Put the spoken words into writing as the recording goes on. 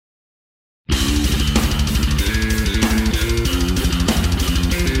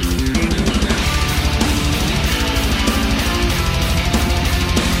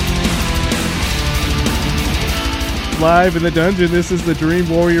live in the dungeon. This is the Dream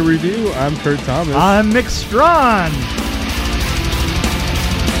Warrior Review. I'm Kurt Thomas. I'm Mick Strawn.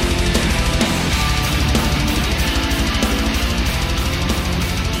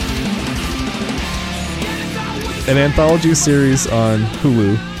 An anthology series on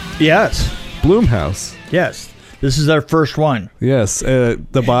Hulu. Yes. Blumhouse. Yes. This is our first one. Yes.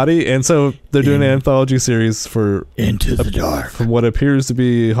 The Body. And so they're doing an anthology series for Into the Dark. From what appears to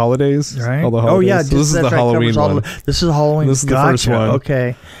be holidays. Right. All the holidays. Oh, yeah. So this is the Halloween one. This is Halloween. This is the first one.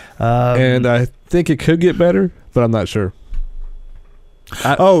 Okay. And I think it could get better, but I'm not sure.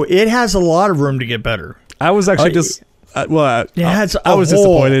 It has a lot of room to get better. I was actually I was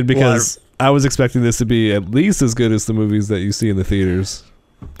disappointed because I was expecting this to be at least as good as the movies that you see in the theaters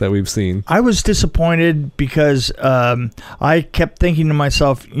that we've seen. I was disappointed because I kept thinking to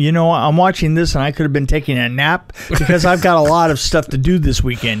myself, I'm watching this and I could have been taking a nap because I've got a lot of stuff to do this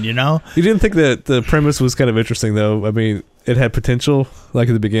weekend, You didn't think that the premise was kind of interesting, though? I mean, it had potential, like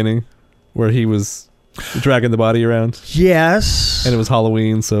at the beginning, where he was dragging the body around. Yes. And it was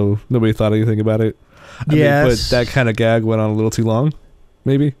Halloween, so nobody thought anything about it. I mean, but that kind of gag went on a little too long,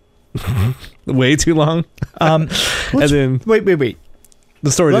 maybe. Way too long. And then wait. The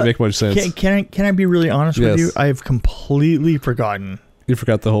story didn't make much sense. Can I be really honest with you? I have completely forgotten. You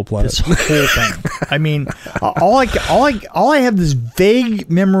forgot the whole plot. This whole thing. I mean, all I have this vague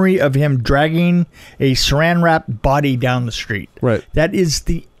memory of him dragging a saran wrap body down the street. Right. That is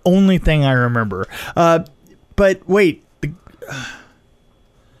the only thing I remember. But wait.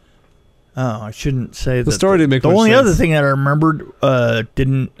 I shouldn't say that. The story didn't make much sense. The only other thing that I remembered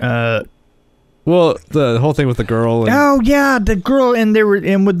didn't. Well, the whole thing with the girl. The girl, and they were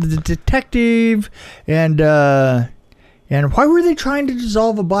in with the detective, and why were they trying to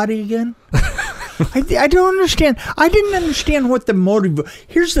dissolve a body again? I don't understand. I didn't understand what the motive.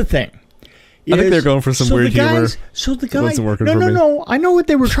 Here's the thing. I think they're going for some weird humor. So the guy. Wasn't working for me. No. I know what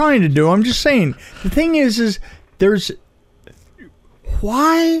they were trying to do. I'm just saying. The thing is there's.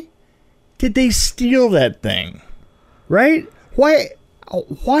 Why did they steal that thing? Right? Why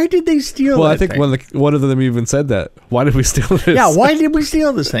did they steal that thing? Well, I think one of them even said that. Why did we steal this? Yeah, why did we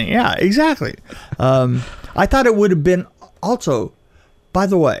steal this thing? Yeah, exactly. I thought it would have been also, by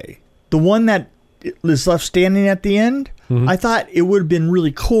the way, the one that is left standing at the end, I thought it would have been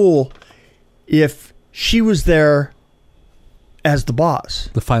really cool if she was there as the boss.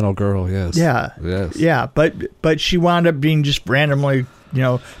 The final girl, yes. Yeah. Yes. Yeah, but she wound up being just randomly,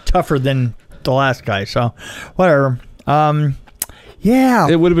 tougher than the last guy. So, whatever. Yeah.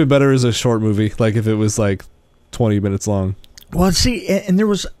 It would have been better as a short movie, like if it was like 20 minutes long. Well, see, and there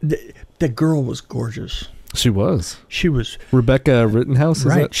was the girl was gorgeous. She was Rebecca Rittenhouse,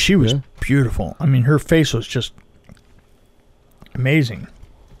 right? Is that? She was beautiful. I mean, her face was just amazing.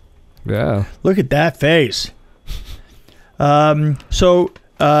 Yeah. Look at that face. So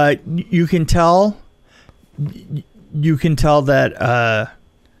you can tell that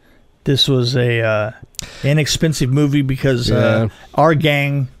this was a inexpensive movie because our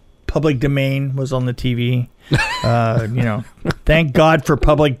gang, Public Domain, was on the TV. Thank God for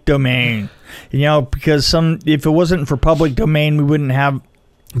Public Domain. Because if it wasn't for Public Domain, we wouldn't have.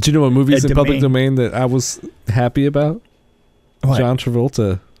 Do you know what movies in Public Domain that I was happy about? What? John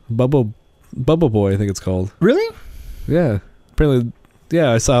Travolta, Bubble Boy, I think it's called. Really? Yeah. Apparently,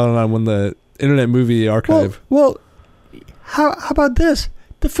 I saw it on the Internet Movie Archive. Well, how about this?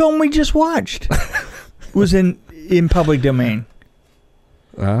 The film we just watched was in Public Domain.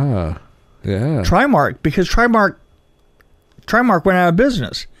 Ah, yeah. Trimark, because Trimark went out of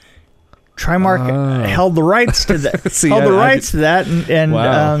business. Trimark held the rights to that. To that, and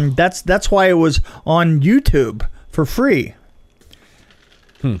wow. That's why it was on YouTube for free.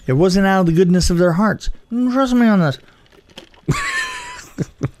 It wasn't out of the goodness of their hearts. Trust me on this.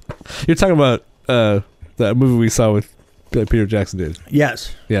 You're talking about that movie we saw with Peter Jackson did.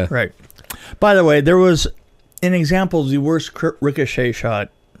 Yes. Yeah. Right. By the way, there was an example of the worst ricochet shot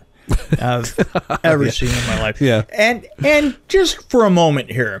I've ever seen in my life. Yeah. And just for a moment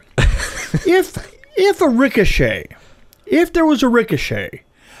here, if there was a ricochet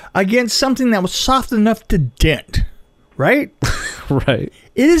against something that was soft enough to dent, right? Right.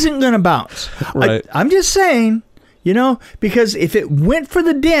 It isn't going to bounce. Right. I'm just saying, because if it went for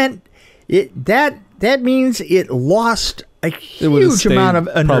the dent, that means it lost a huge amount of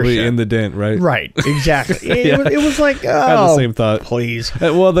inertia. Probably in the dent, right? Right, exactly. It was like, I had the same thought. Please.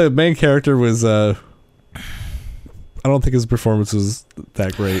 Well, the main character was, I don't think his performance was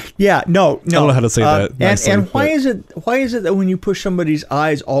that great. Yeah, no. I don't know how to say that nicely, and why is it that when you push somebody's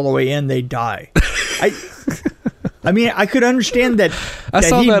eyes all the way in, they die? I mean, I could understand that. I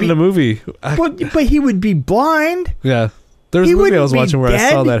saw that in a movie. But he would be blind. Yeah. There was a movie I was watching where I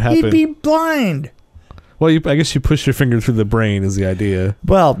saw that happen. He'd be blind. Well, I guess you push your finger through the brain is the idea.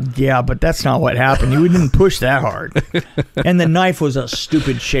 Well, yeah, but that's not what happened. You didn't push that hard. And the knife was a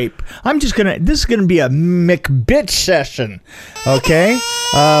stupid shape. This is going to be a McBitch session. Okay?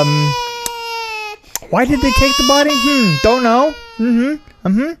 Why did they take the body? Don't know.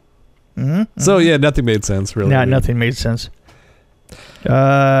 So, yeah, nothing made sense, really. Yeah, nothing made sense.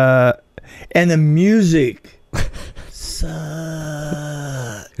 And the music sucked.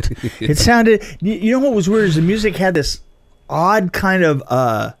 It sounded... You know what was weird is the music had this odd kind of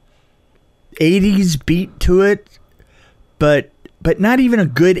 80s beat to it, but not even a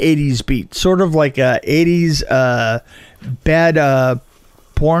good 80s beat. Sort of like a 80s bad...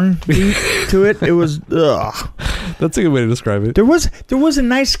 porn beat to it. It was ugh. That's a good way to describe it. There was a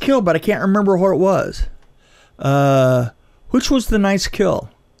nice kill, but I can't remember what it was. Which was the nice kill?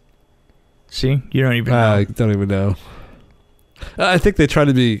 See, you don't even know. I don't even know. I think they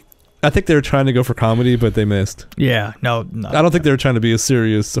were trying to go for comedy, but they missed. Yeah, no. I don't think they were trying to be a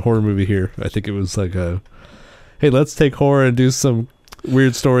serious horror movie here. I think it was like hey, let's take horror and do some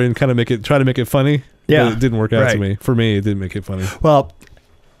weird story and kind of try to make it funny. Yeah, but it didn't work out to me. For me, it didn't make it funny. Well,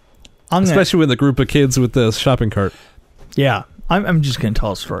 especially with the group of kids with the shopping cart. Yeah, I'm just going to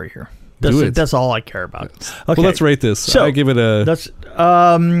tell a story here. That's all I care about. Okay. Well, let's rate this. So, I give it a...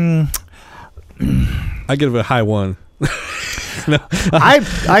 I give it a high 1. No.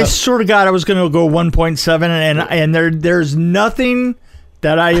 I sort of got I was going to go 1.7, and there's nothing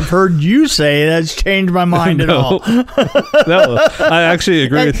that I have heard you say that's changed my mind at all. No, I actually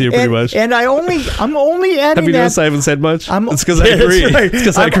agree with you pretty much. And I'm only adding. Have you noticed I haven't said much? It's because I agree. Right. It's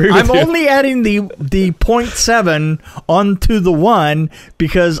because I agree with you. I'm only adding the 0.7 onto the 1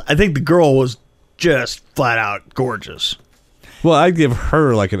 because I think the girl was just flat out gorgeous. Well, I'd give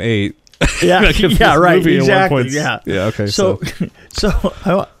her like an 8. Yeah, yeah, right, exactly. Yeah, okay. So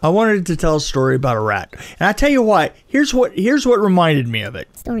I wanted to tell a story about a rat, and I tell you why. Here's what reminded me of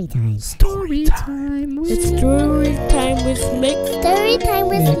it. Story time. It's story time with Mick. Story time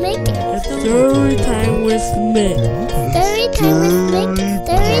with Mick. Story time with Mick.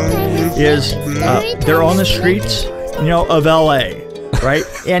 They're on the streets, of L.A., right?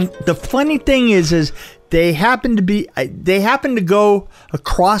 And the funny thing is they happen to go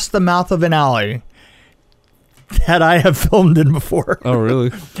across the mouth of an alley that I have filmed in before. Oh,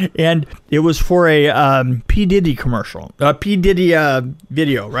 really? And it was for a P. Diddy commercial, P. Diddy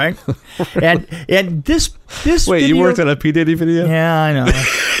video, right? and this Wait, video, you worked on a P. Diddy video? Yeah, I know.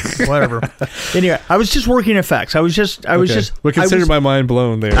 Whatever. Anyway, I was just working effects. I was just. But consider my mind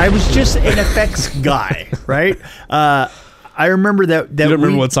blown there. I was just an effects guy, right? I remember that. You don't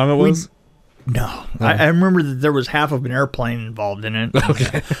remember what song it was? No, I remember that there was half of an airplane involved in it.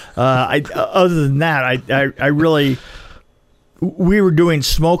 Okay. Other than that, I really, we were doing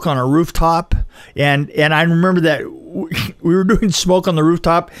smoke on a rooftop, and I remember that we were doing smoke on the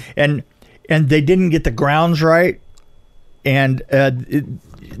rooftop, and they didn't get the grounds right, and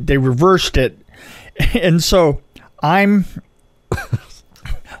they reversed it, and so I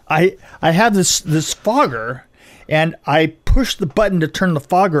have this fogger, and I push the button to turn the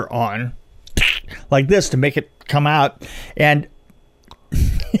fogger on. Like this to make it come out, and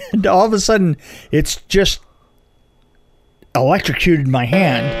all of a sudden it's just electrocuted my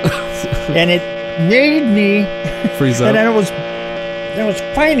hand, and it made me freeze up. And I was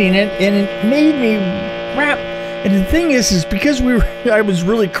fighting it, and it made me cramp. And the thing is because I was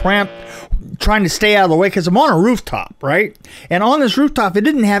really cramped trying to stay out of the way because I'm on a rooftop, right? And on this rooftop, it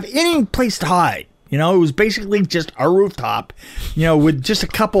didn't have any place to hide. It was basically just a rooftop, with just a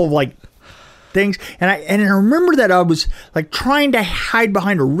couple of things, and I remember that I was trying to hide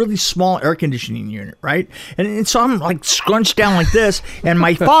behind a really small air conditioning unit, right? And so I'm scrunched down like this, and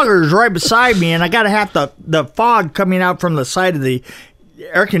my fogger is right beside me, and I got to have the fog coming out from the side of the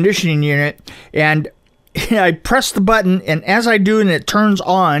air conditioning unit, and I press the button, and as I do, and it turns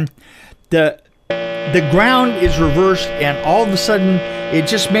on, the ground is reversed, and all of a sudden it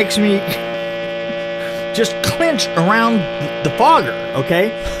just makes me just clench around the fogger.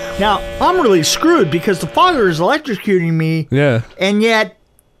 Okay. Now, I'm really screwed because the fogger is electrocuting me. Yeah. And yet,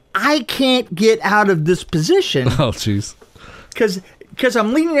 I can't get out of this position. Oh, jeez. Because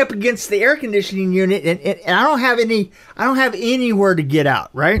I'm leaning up against the air conditioning unit, and I don't have anywhere to get out,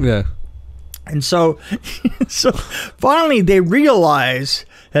 right? Yeah. And so finally they realize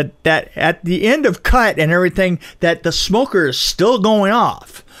that at the end of cut and everything, that the smoker is still going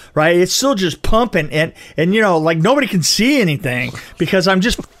off, right? It's still just pumping, and you know, like nobody can see anything because I'm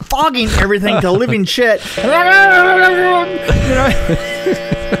just fogging everything to living shit. You know,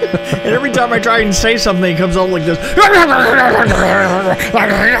 and every time I try and say something, it comes out like this.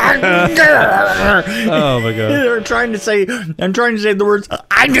 Oh my god! I'm trying to say the words.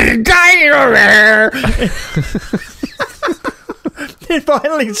 I'm gonna die over here. And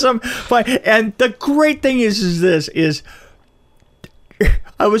finally, and the great thing is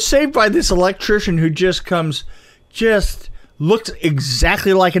I was saved by this electrician who just looks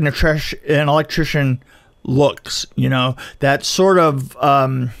exactly like an electrician looks, you know, that sort of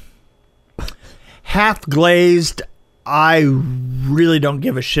half glazed. I really don't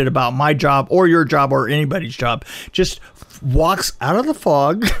give a shit about my job or your job or anybody's job. Just walks out of the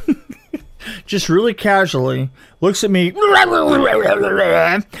fog. Just really casually looks at me,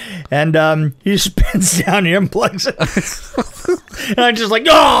 and he just bends down and unplugs it. And I'm just like,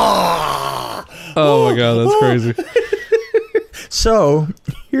 oh! Oh my god, that's crazy. So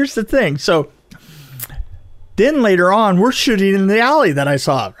here's the thing. So then later on, we're shooting in the alley that I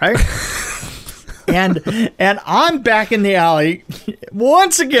saw, right? And I'm back in the alley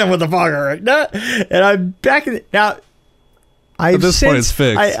once again with the fogger, right? And I'm back in now. At this point, it's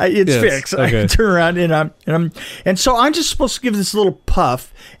fixed. It's fixed. Okay. I turn around and so I'm just supposed to give this little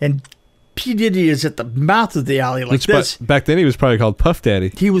puff, and P. Diddy is at the mouth of the alley like this. Back then, he was probably called Puff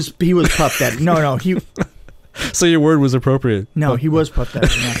Daddy. He was Puff Daddy. No, he. So your word was appropriate. No, he was Puff Daddy.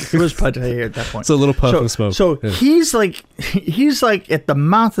 No, he was Puff Daddy at that point. So a little puff of smoke. So yeah. he's like at the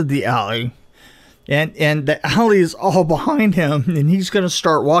mouth of the alley, and the alley is all behind him, and he's going to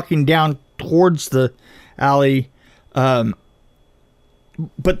start walking down towards the alley.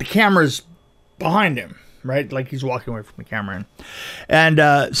 But the camera's behind him, right? Like he's walking away from the camera. And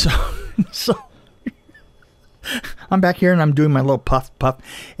so I'm back here and I'm doing my little puff.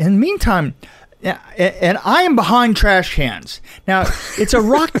 In the meantime, and I am behind trash cans. Now, it's a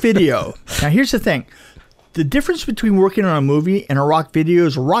rock video. Now, here's the thing. The difference between working on a movie and a rock video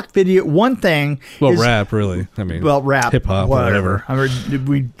is one thing. Well, rap, really. I mean, rap, hip hop, whatever. I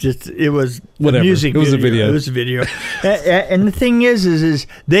mean, it was whatever. Music. It was a video. It was a video. And the thing is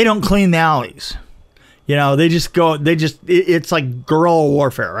they don't clean the alleys. You know, it's like guerrilla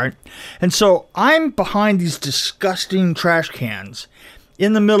warfare, right? And so I'm behind these disgusting trash cans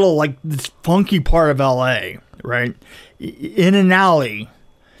in the middle, like this funky part of LA, right? In an alley,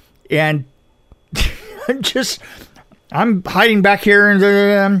 and I'm hiding back here,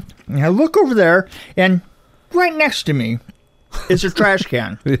 and I look over there, and right next to me is a trash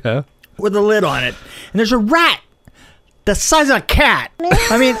can with a lid on it, and there's a rat the size of a cat.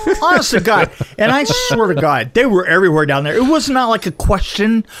 I mean, honest to God. And I swear to God, they were everywhere down there. It was not like a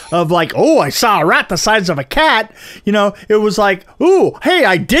question of like, oh, I saw a rat the size of a cat. You know, it was like, ooh, hey,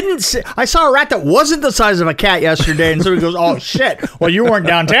 I saw a rat that wasn't the size of a cat yesterday. And so he goes, oh, shit. Well, you weren't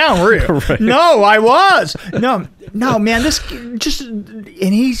downtown, were you? Right. No, I was. No, man,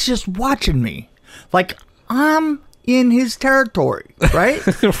 and he's just watching me. Like, I'm in his territory, right?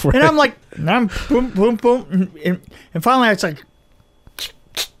 Right. And I'm like, I'm boom, boom, boom. And finally, it's like,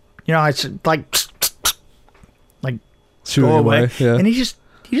 you know, it's like shooting go away. Yeah. And he just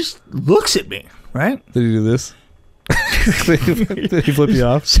looks at me, right? Did he do this? Did he flip you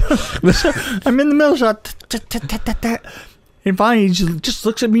off? So I'm in the middle shot. And finally, he just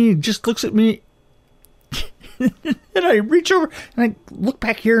looks at me, and I reach over and I look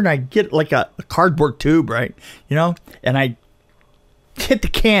back here and I get like a cardboard tube, right? You know, and I hit the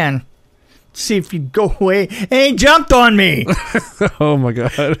can, see if he'd go away, and he jumped on me. Oh my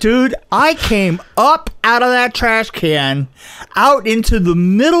God. Dude, I came up out of that trash can out into the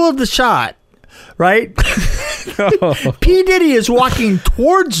middle of the shot, right? Oh. P. Diddy is walking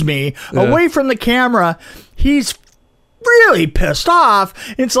towards me away from the camera. He's really pissed off.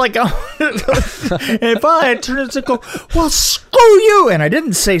 It's like, and finally I turned and go, well, screw you. And I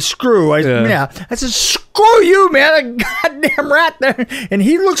didn't say screw. I said, screw you, man. A goddamn rat there. And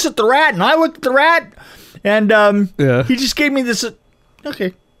he looks at the rat, and I looked at the rat, and he just gave me this.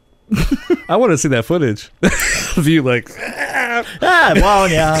 Okay. I want to see that footage of you like. Well,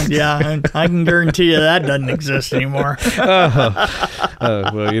 yeah. I can guarantee you that doesn't exist anymore.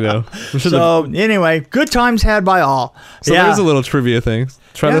 Well, you know. So anyway, good times had by all. So there's a little trivia thing.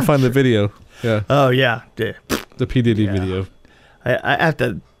 Try to find the video. Yeah. Oh yeah. The P. Diddy video. I have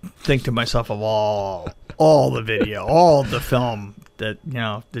to think to myself of all the video, all the film that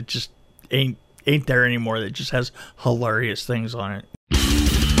that just ain't there anymore. That just has hilarious things on it.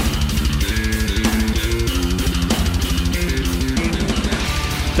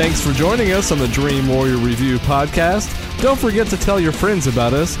 Thanks for joining us on the Dream Warrior Review podcast. Don't forget to tell your friends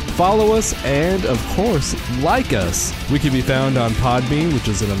about us, follow us, and, of course, like us. We can be found on Podbean, which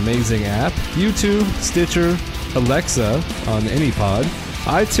is an amazing app, YouTube, Stitcher, Alexa on AnyPod,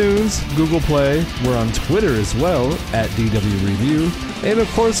 iTunes, Google Play. We're on Twitter as well, at DW Review, and,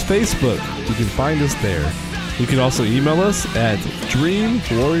 of course, Facebook. You can find us there. You can also email us at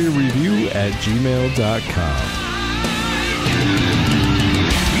dreamwarriorreview@gmail.com.